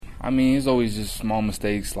I mean, it's always just small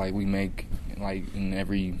mistakes like we make, like in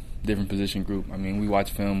every different position group. I mean, we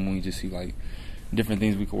watch film and we just see like different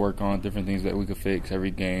things we could work on, different things that we could fix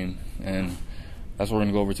every game, and that's what we're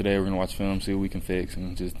gonna go over today. We're gonna watch film, see what we can fix,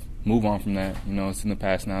 and just move on from that. You know, it's in the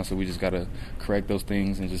past now, so we just gotta correct those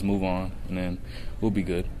things and just move on, and then we'll be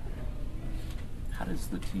good. How does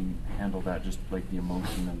the team handle that? Just like the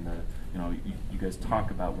emotion and the, you know, you guys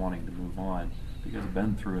talk about wanting to move on. You guys have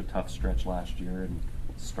been through a tough stretch last year and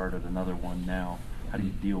started another one now. How do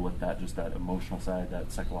you deal with that, just that emotional side,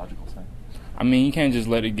 that psychological side? I mean, you can't just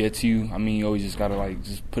let it get to you. I mean, you always just gotta like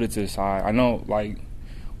just put it to the side. I know, like,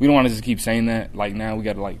 we don't want to just keep saying that. Like, now we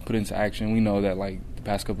gotta like put it into action. We know that like the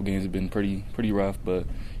past couple games have been pretty rough, but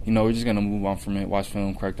you know, we're just gonna move on from it, watch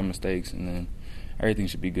film, correct our mistakes, and then everything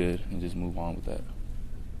should be good, and just move on with that.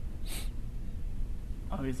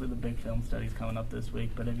 Obviously, the big film study's coming up this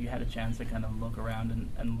week, but have you had a chance to kind of look around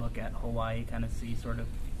and look at Hawaii, kind of see sort of,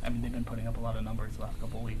 I mean, they've been putting up a lot of numbers the last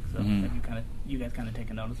couple of weeks, so have you guys kind of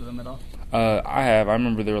taken notice of them at all? I have. I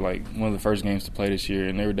remember they were like one of the first games to play this year,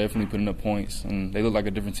 and they were definitely putting up points, and they look like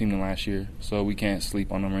a different team than last year, so we can't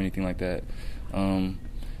sleep on them or anything like that.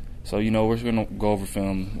 So, you know, we're going to go over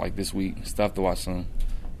film like this week, still have to watch some,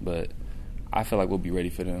 but I feel like we'll be ready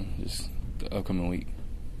for them just the upcoming week.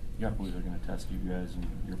 You got to believe they're going to test you guys in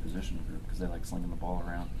your position group because they like slinging the ball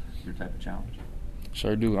around, your type of challenge.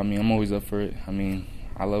 Sure do. I mean, I'm always up for it. I mean,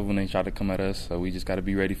 I love when they try to come at us, so we just got to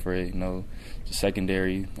be ready for it, you know, just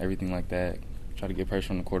secondary, everything like that, try to get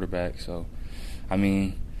pressure on the quarterback. So, I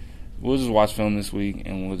mean, we'll just watch film this week,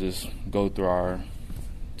 and we'll just go through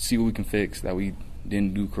see what we can fix that we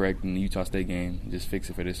didn't do correct in the Utah State game, and just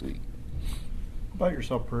fix it for this week. About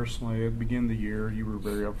yourself personally, at the beginning of the year, you were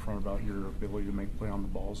very upfront about your ability to make play on the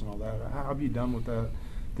balls and all that. How have you done with that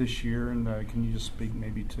this year, and can you just speak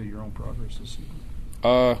maybe to your own progress this season?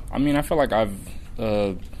 I mean, I feel like I've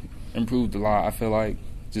improved a lot. I feel like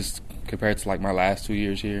just compared to like my last 2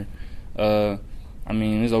 years here. I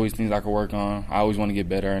mean, there's always things I can work on. I always want to get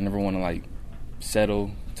better. I never want to like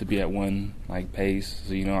settle to be at one like pace.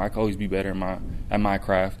 So, you know, I can always be better at my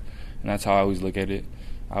craft, and that's how I always look at it.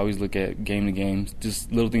 I always look at game to game, just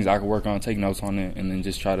little things I can work on, take notes on it, and then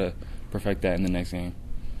just try to perfect that in the next game.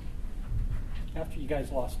 After you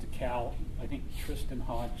guys lost to Cal, I think Tristan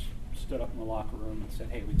Hodge stood up in the locker room and said,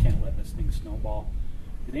 hey, we can't let this thing snowball.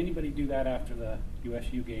 Did anybody do that after the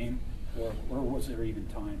USU game, or was there even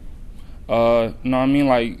time? No, I mean,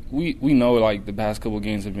 like, we know, like, the past couple of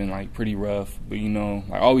games have been, like, pretty rough. But, you know,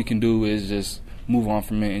 like, all we can do is just move on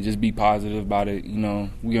from it and just be positive about it. You know,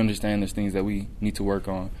 we understand there's things that we need to work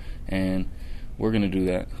on, and we're going to do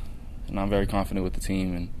that. And I'm very confident with the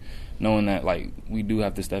team and knowing that, like, we do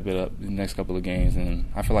have to step it up the next couple of games, and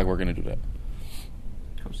I feel like we're going to do that.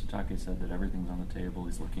 Coach Sitake said that everything's on the table.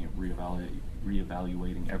 He's looking at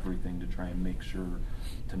reevaluating everything to try and make sure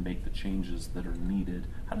to make the changes that are needed.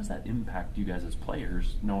 How does that impact you guys as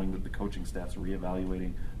players, knowing that the coaching staff's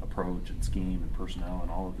reevaluating approach and scheme and personnel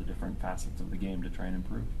and all of the different facets of the game to try and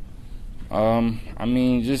improve? I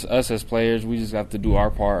mean, just us as players, we just have to do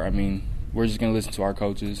our part. I mean, we're just going to listen to our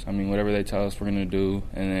coaches. I mean, whatever they tell us we're going to do,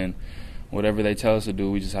 and then whatever they tell us to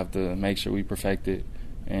do, we just have to make sure we perfect it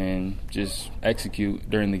and just execute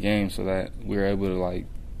during the game so that we're able to, like,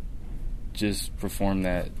 just perform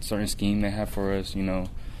that certain scheme they have for us, you know.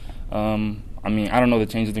 I mean, I don't know the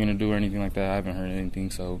changes they're going to do or anything like that. I haven't heard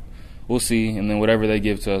anything, so we'll see. And then whatever they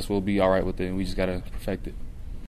give to us, we'll be all right with it. We just got to perfect it.